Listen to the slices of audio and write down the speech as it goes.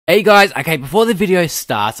Hey guys, okay, before the video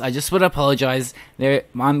starts, I just want to apologize.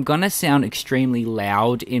 I'm gonna sound extremely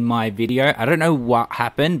loud in my video. I don't know what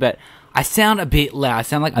happened, but I sound a bit loud. I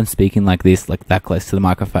sound like I'm speaking like this, like that close to the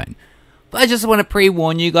microphone. But I just want to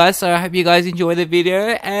pre-warn you guys, so I hope you guys enjoy the video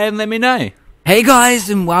and let me know. Hey guys,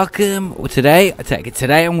 and welcome. Today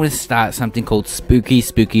I'm going to start something called Spooky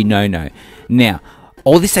Spooki No-No. Now,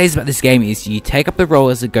 all this says about this game is you take up the role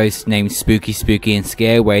as a ghost named Spooky Spooki and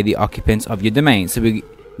scare away the occupants of your domain. So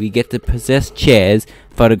we get to possess chairs,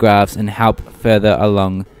 photographs, and help further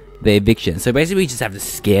along the eviction. So basically we just have to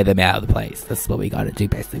scare them out of the place. That's what we gotta do,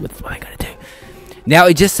 basically. That's what I gotta do. Now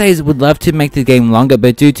it just says would love to make the game longer,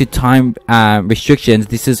 but due to time restrictions,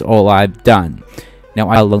 this is all I've done. Now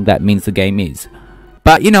how long that means the game is.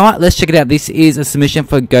 But you know what, let's check it out. This is a submission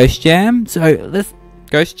for Ghost Jam. So let's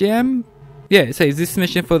Ghost Jam? Yeah, it says this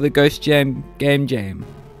submission for the Ghost Jam Game Jam.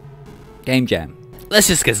 Let's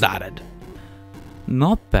just get started.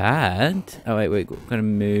 Not bad. Oh wait, we're gonna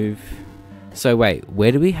move. So wait,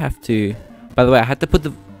 where do we have to? By the way, I had to put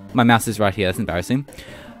my mouse is right here. That's embarrassing.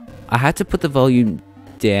 I had to put the volume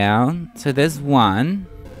down. So there's one.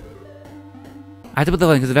 I had to put the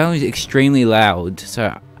volume because the volume is extremely loud.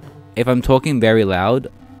 So if I'm talking very loud,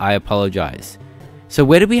 I apologize. So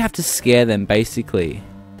where do we have to scare them, basically?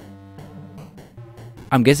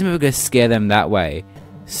 I'm guessing we're gonna scare them that way.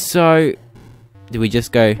 So do we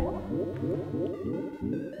just go?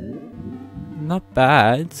 Not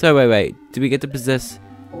bad. So wait. Do we get to possess?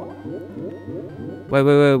 Wait.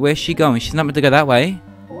 Where's she going? She's not meant to go that way.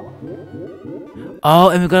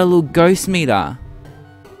 Oh, and we've got a little ghost meter.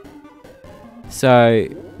 So,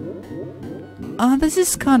 oh, this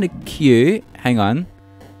is kind of cute. Hang on.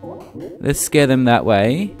 Let's scare them that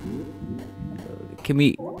way. Can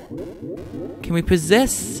we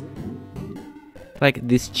possess like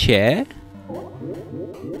this chair?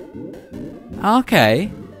 Okay.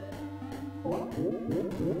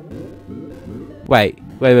 Wait.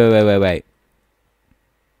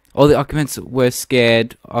 All the occupants were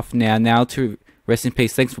scared off now to rest in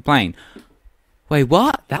peace. Thanks for playing. Wait,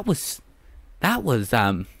 what? That was,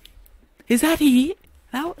 is that he?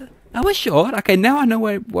 That was short. Okay, now I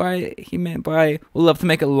know why he meant by, we'll love to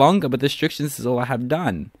make it longer, but the restrictions is all I have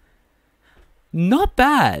done. Not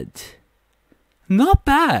bad.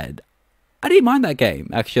 I didn't mind that game,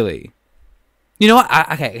 actually. You know what?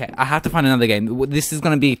 Okay, I have to find another game. This is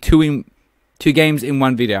going to be two games in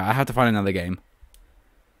one video. I have to find another game.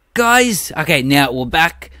 Guys, okay, now we're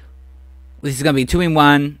back. This is going to be 2 in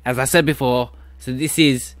 1, as I said before. So this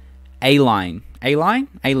is Aline. Aline?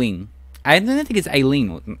 I don't think it's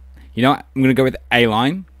Aline. You know what? I'm going to go with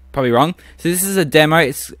Aline. Probably wrong. So this is a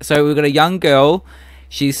demo. So we've got a young girl.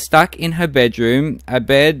 She's stuck in her bedroom. A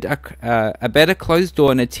bed, a closed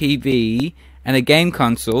door, and a TV, and a game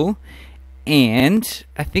console. And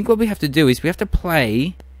I think what we have to do is we have to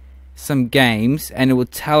play some games, and it will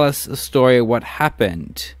tell us a story of what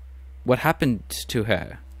happened to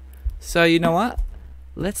her. So you know what,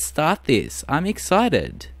 let's start this. I'm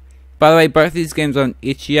excited. By the way, both these games are on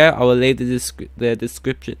itch.io. I will leave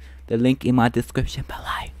the link in my description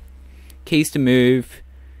below. Keys to move,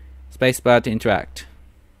 spacebar to interact.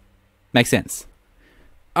 Makes sense.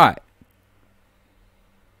 Alright,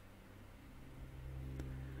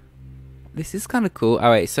 this is kind of cool.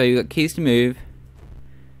 Alright, so you got keys to move.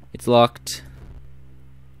 It's locked.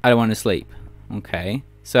 I don't want to sleep. Okay.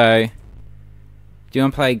 So, do you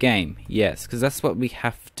want to play a game? Yes, because that's what we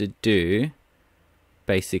have to do,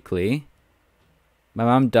 basically. My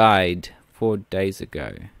mum died 4 days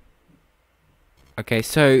ago. Okay,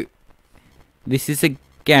 so this is a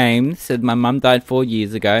game. Said my mum died 4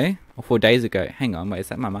 years ago. Or 4 days ago. Hang on, wait, is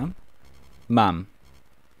that my mum? Mum.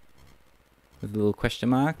 With a little question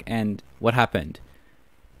mark. And what happened?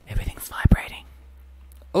 Everything's vibrating.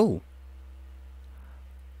 Oh.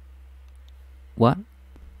 What?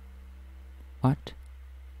 Why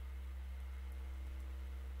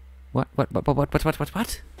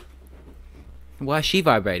is she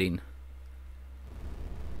vibrating?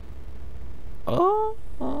 Oh,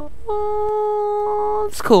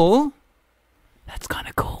 that's cool. That's kind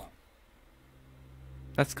of cool.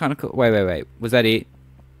 Wait. Was that it?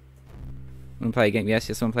 Want to play a game? Yes,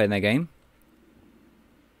 want to play that game.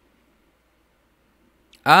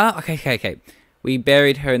 Ah, okay. We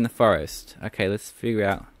buried her in the forest. Okay, let's figure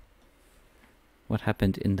out what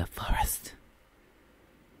happened in the forest.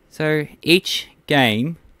 So, each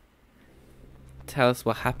game tells us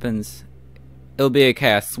what happens. It'll be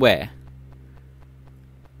okay, I swear.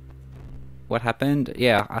 What happened?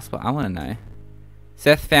 Yeah, that's what I want to know.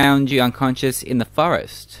 Seth found you unconscious in the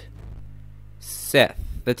forest. Seth.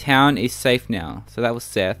 The town is safe now. So that was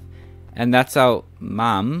Seth. And that's our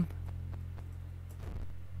mum.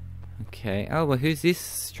 Okay. Oh, well, who's this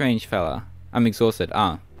strange fella? I'm exhausted.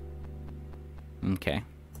 Ah. Okay.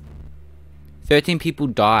 13 people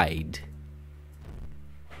died.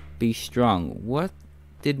 Be strong. What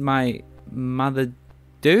did my mother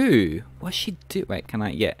do? What's she do? Wait, can I?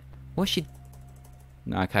 Yeah. What's she?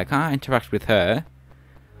 No, okay, I can't interact with her.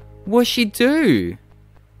 What's she do?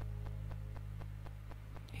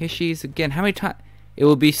 Here she is again. How many times? It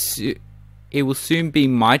will be. It will soon be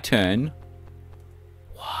my turn.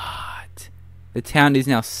 What? The town is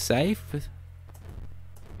now safe.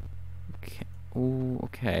 Okay. Ooh,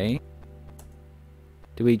 okay.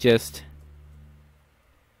 Do we just?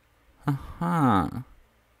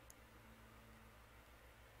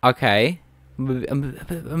 Okay. I'm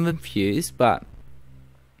confused, but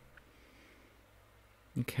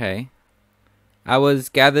okay. I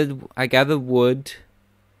gathered wood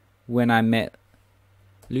when I met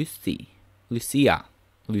Lucia. Is it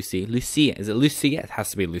Lucia? It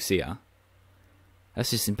has to be Lucia.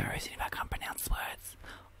 That's just embarrassing if I can't pronounce words.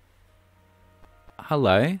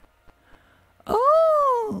 Hello.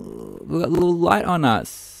 Oh, we got a little light on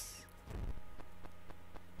us.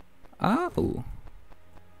 Oh.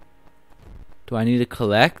 Do I need to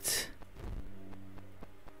collect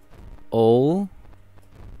all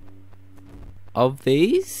of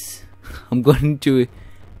these? I'm going to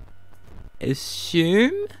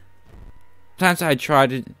assume. Sometimes I try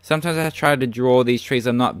to draw these trees.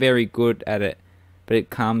 I'm not very good at it, but it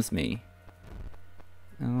calms me.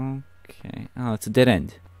 Okay. Oh, it's a dead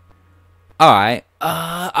end. Alright.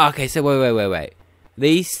 Okay, so wait.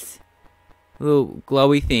 These little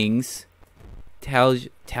glowy things tell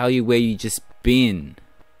you where you just been.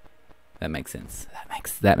 That makes sense.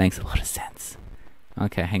 That makes a lot of sense.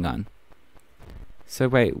 Okay, hang on. So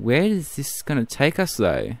wait, where is this gonna take us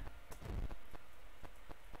though?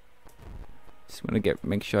 Just want to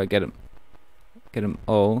make sure I get them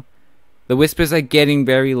all. The whispers are getting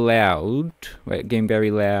very loud. Wait, getting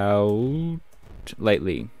very loud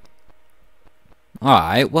lately.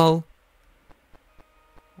 Alright, well,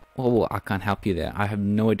 I can't help you there. I have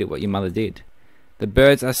no idea what your mother did. The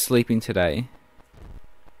birds are sleeping today.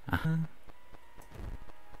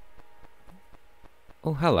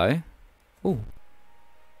 Oh, hello. Oh.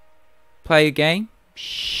 Play a game?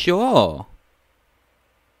 Sure.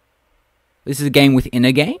 This is a game within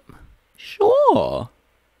a game? Sure.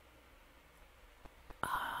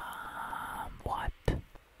 What?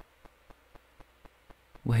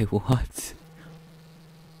 Wait, what?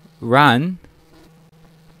 Run?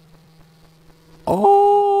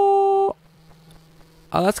 Oh,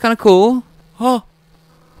 that's kind of cool. Oh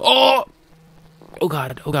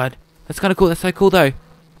god. That's kind of cool. That's so cool though.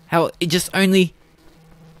 How it just only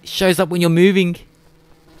shows up when you're moving.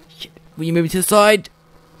 Shit. When you're moving to the side.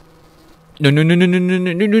 No.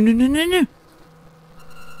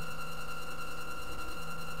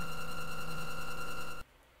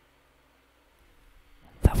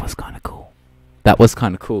 That was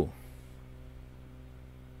kind of cool.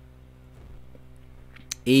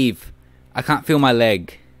 Eve, I can't feel my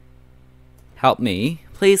leg. Help me.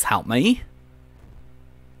 Please help me.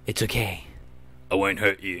 It's okay. I won't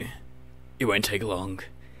hurt you. It won't take long.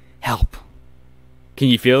 Help. Can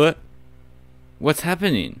you feel it? What's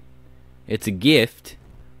happening? It's a gift.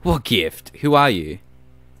 What gift? Who are you?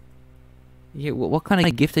 Yeah, what kind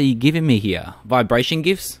of gift are you giving me here? Vibration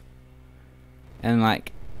gifts? And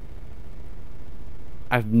like,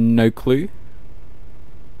 I have no clue.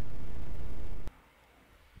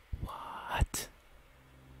 What?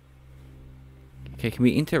 Okay, can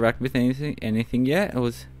we interact with anything yet? It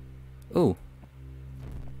was... Oh,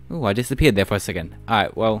 I disappeared there for a second.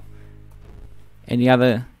 Alright, well, any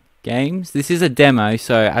other games? This is a demo,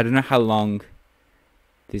 so I don't know how long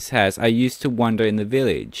this has. I used to wander in the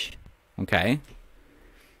village. Okay.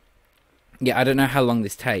 Yeah, I don't know how long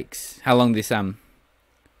this takes. How long this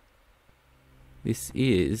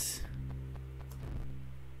is.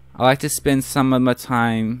 I like to spend some of my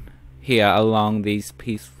time here along these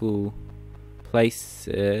peaceful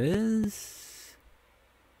places.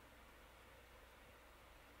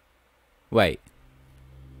 Wait.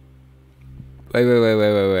 Can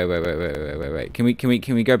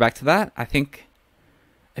we go back to that? I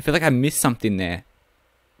feel like I missed something there.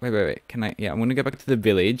 Wait. Can I? Yeah, I'm gonna go back to the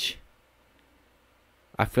village.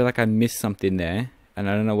 I feel like I missed something there, and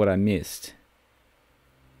I don't know what I missed.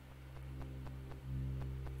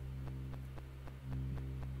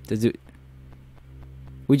 Does it?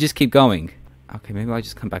 We just keep going. Okay, maybe I'll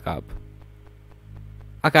just come back up.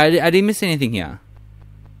 Okay, I didn't miss anything here.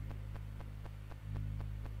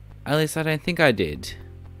 At least I don't think I did.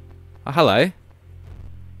 Oh, hello.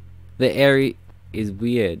 The area is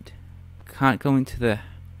weird. Can't go into the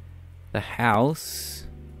house.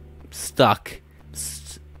 Stuck.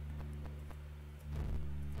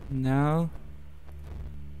 No.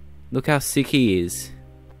 Look how sick he is.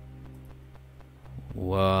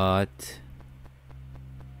 What?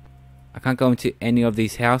 I can't go into any of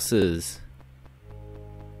these houses.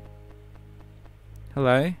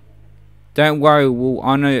 Hello? Don't worry, we'll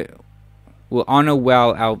honor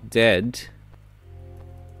well our dead.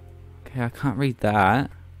 Okay, I can't read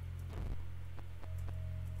that.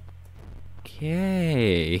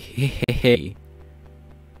 Okay.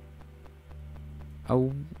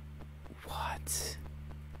 Oh, what?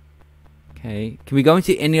 Okay, can we go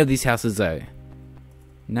into any of these houses though?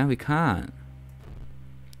 No, we can't.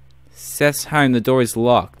 Seth's home. The door is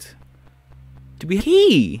locked. Do we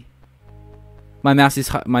key? My mouse is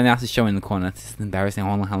showing in the corner. This is embarrassing. I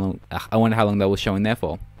wonder how long that was showing there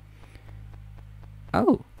for.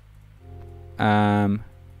 Oh.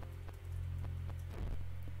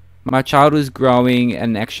 My child was growing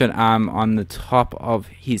an extra arm on the top of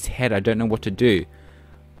his head. I don't know what to do.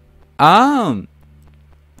 So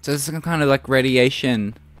there's some kind of like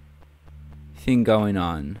radiation thing going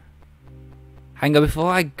on. Hang on,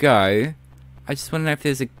 before I go, I just want to know if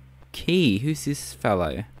there's a key. Who's this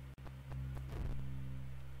fellow?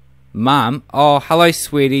 Mum? Oh, hello,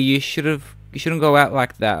 sweetie. You shouldn't go out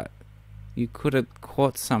like that. You could have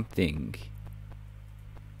caught something.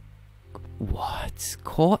 What?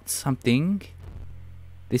 Caught something?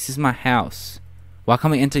 This is my house. Why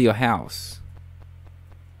can't we enter your house?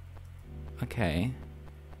 Okay.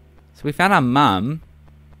 So we found our mum.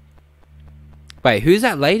 Wait, who's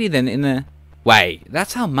that lady then in the... Wait,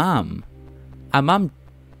 that's our mum. Our mum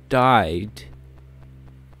died.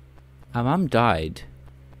 Our mum died.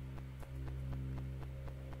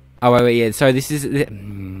 Oh, wait, yeah. So this is...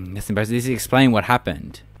 That's embarrassing. This is explaining what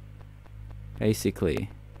happened. Basically.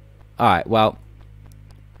 Alright, well.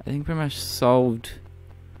 I think pretty much solved...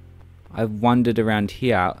 I've wandered around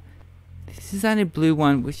here. This is the only blue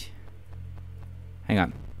one, which... Hang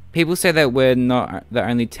on. People say that we're not the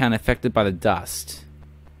only town affected by the dust.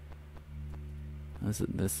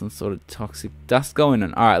 There's some sort of toxic dust going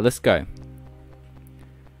on. Alright, let's go.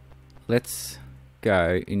 Let's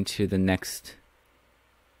go into the next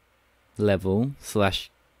level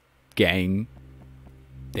 / game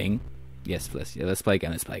thing. Yes, let's play a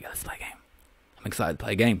game. Let's play a game. I'm excited to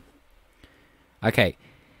play a game. Okay.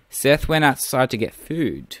 Seth went outside to get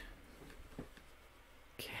food.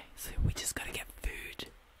 Okay, so we just gotta get food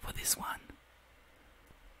for this one.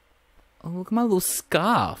 Oh, look at my little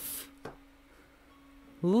scarf.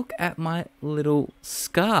 Look at my little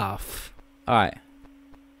scarf. Alright.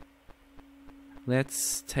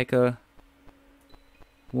 Let's take a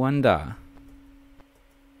wander.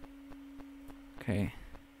 Okay.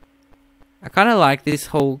 I kind of like this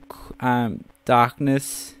whole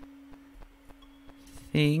darkness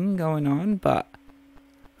thing going on, but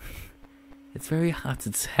it's very hard to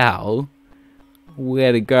tell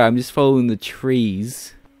where to go. I'm just following the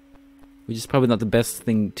trees, which is probably not the best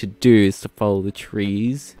thing to do, is to follow the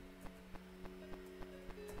trees.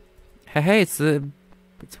 Hey, it's one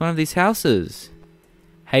of these houses.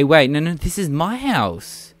 Hey, wait, no, this is my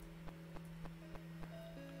house.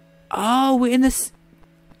 Oh, we're in this.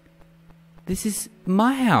 This is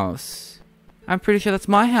my house. I'm pretty sure that's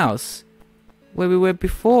my house, where we were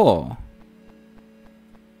before.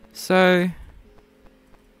 So,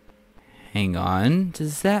 hang on.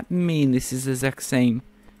 Does that mean this is the exact same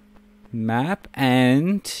map?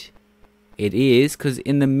 And it is, because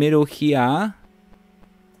in the middle here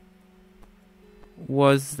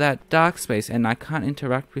was that dark space, and I can't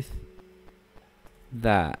interact with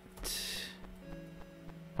that.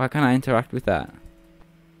 Why can't I interact with that?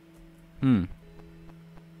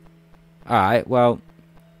 Alright, well,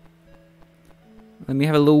 let me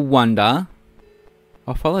have a little wander.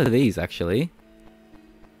 I'll follow these, actually.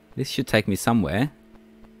 This should take me somewhere.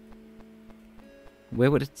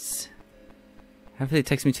 Where would it... Hopefully it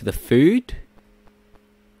takes me to the food.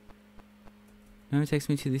 No, it takes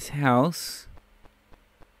me to this house.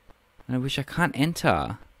 And I wish I can't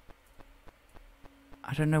enter.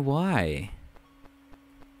 I don't know why.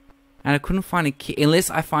 And I couldn't find a key. Unless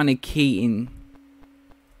I find a key in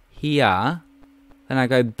here, then I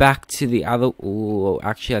go back to the other... Oh,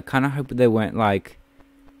 actually, I kind of hope there weren't, like,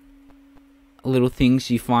 little things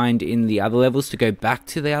you find in the other levels to go back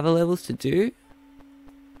to the other levels to do.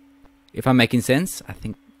 If I'm making sense. I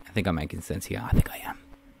think I'm making sense here. I think I am.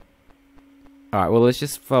 Alright, well, let's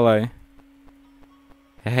just follow.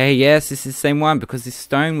 Hey, yes, this is the same one, because this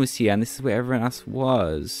stone was here, and this is where everyone else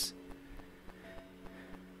was.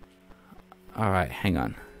 Alright, hang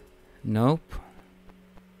on. Nope.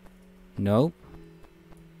 Nope.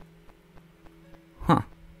 Huh.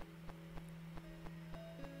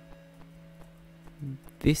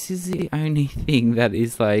 This is the only thing that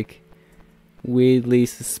is like weirdly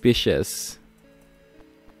suspicious.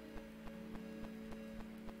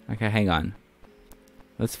 Okay, hang on.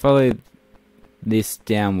 Let's follow this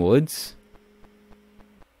downwards.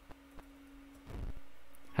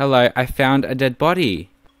 Hello, I found a dead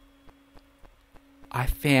body. I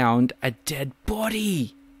found a dead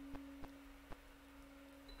body.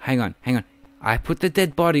 Hang on, hang on. I put the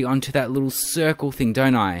dead body onto that little circle thing,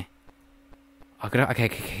 don't I?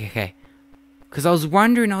 Okay. Because I was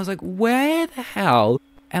wondering, I was like, where the hell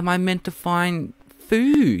am I meant to find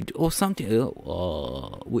food or something?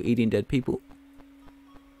 Oh, we're eating dead people.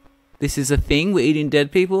 This is a thing. We're eating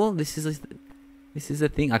dead people. This is a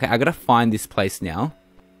thing. Okay, I gotta find this place now.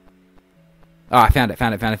 Oh, I found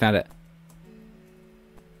it.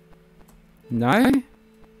 No,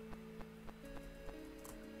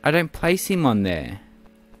 I don't place him on there.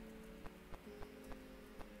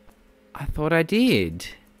 I thought I did.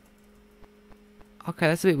 Okay,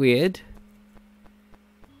 that's a bit weird.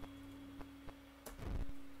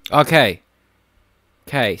 Okay,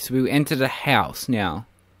 so we entered a house now,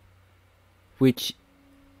 which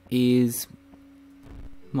is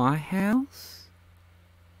my house,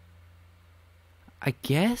 I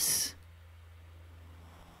guess.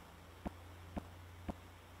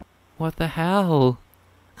 What the hell?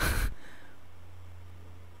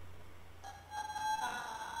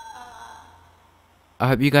 I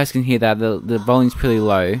hope you guys can hear that. The volume's pretty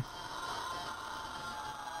low.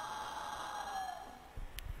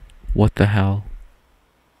 What the hell?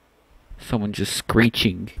 Someone just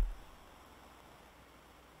screeching.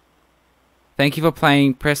 Thank you for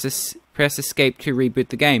playing. Press escape to reboot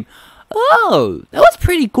the game. Oh, that was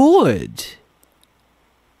pretty good.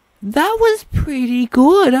 That was pretty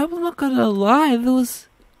good. I'm not gonna lie.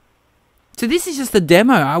 So this is just the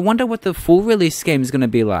demo. I wonder what the full release game is gonna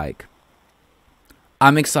be like.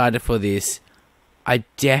 I'm excited for this. I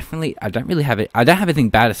don't have anything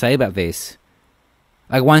bad to say about this.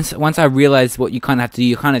 Like once I realized what you kind of have to do,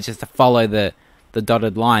 you kind of just have to follow the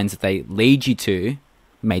dotted lines that they lead you to.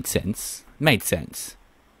 Made sense. I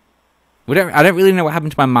don't really know what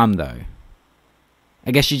happened to my mum though.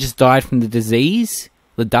 I guess she just died from the disease.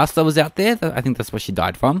 The dust that was out there, I think that's what she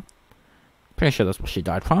died from. Pretty sure that's what she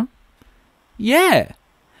died from. Yeah.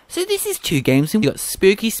 So this is 2 games. We got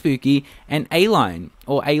Spooky Spooki and Aline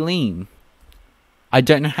or Aline. I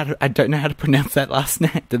don't know how to pronounce that last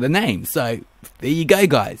name. So there you go,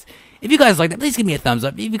 guys. If you guys like that, please give me a thumbs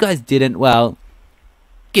up. If you guys didn't, well,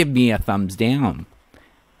 give me a thumbs down.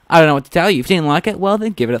 I don't know what to tell you. If you didn't like it, well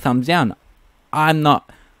then give it a thumbs down. You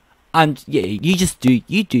just do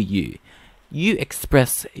you. You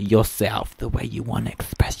express yourself the way you want to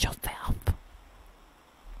express yourself.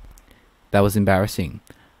 That was embarrassing.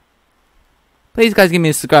 Please guys give me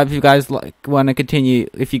a subscribe if you guys want to continue,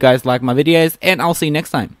 if you guys like my videos, and I'll see you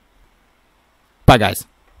next time. Bye guys.